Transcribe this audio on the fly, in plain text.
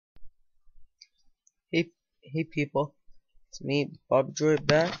Hey people, it's me, Bob Droid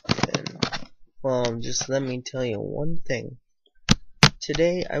back, and just let me tell you one thing.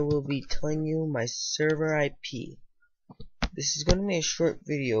 Today I will be telling you my server IP. This is going to be a short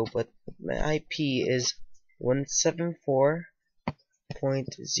video, but my IP is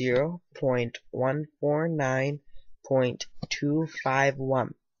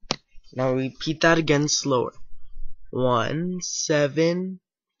 174.0.149.251. Now repeat that again slower.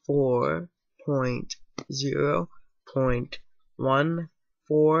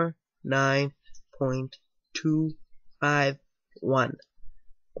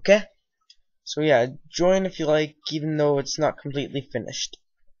 Okay? So yeah, join if you like, even though it's not completely finished.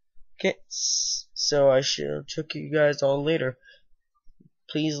 Okay, so I shall check you guys all later.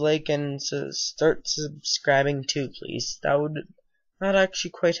 Please like and start subscribing too, please. That would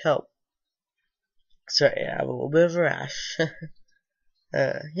actually quite help. Sorry, I have a little bit of a rash.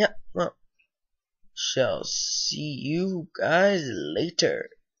 Yeah, well, shall see you guys later.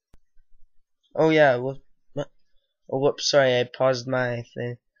 Oh yeah, oh whoops, sorry, I paused my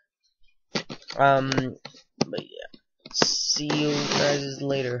thing. But yeah, see you guys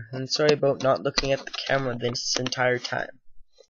later. And sorry about not looking at the camera this entire time.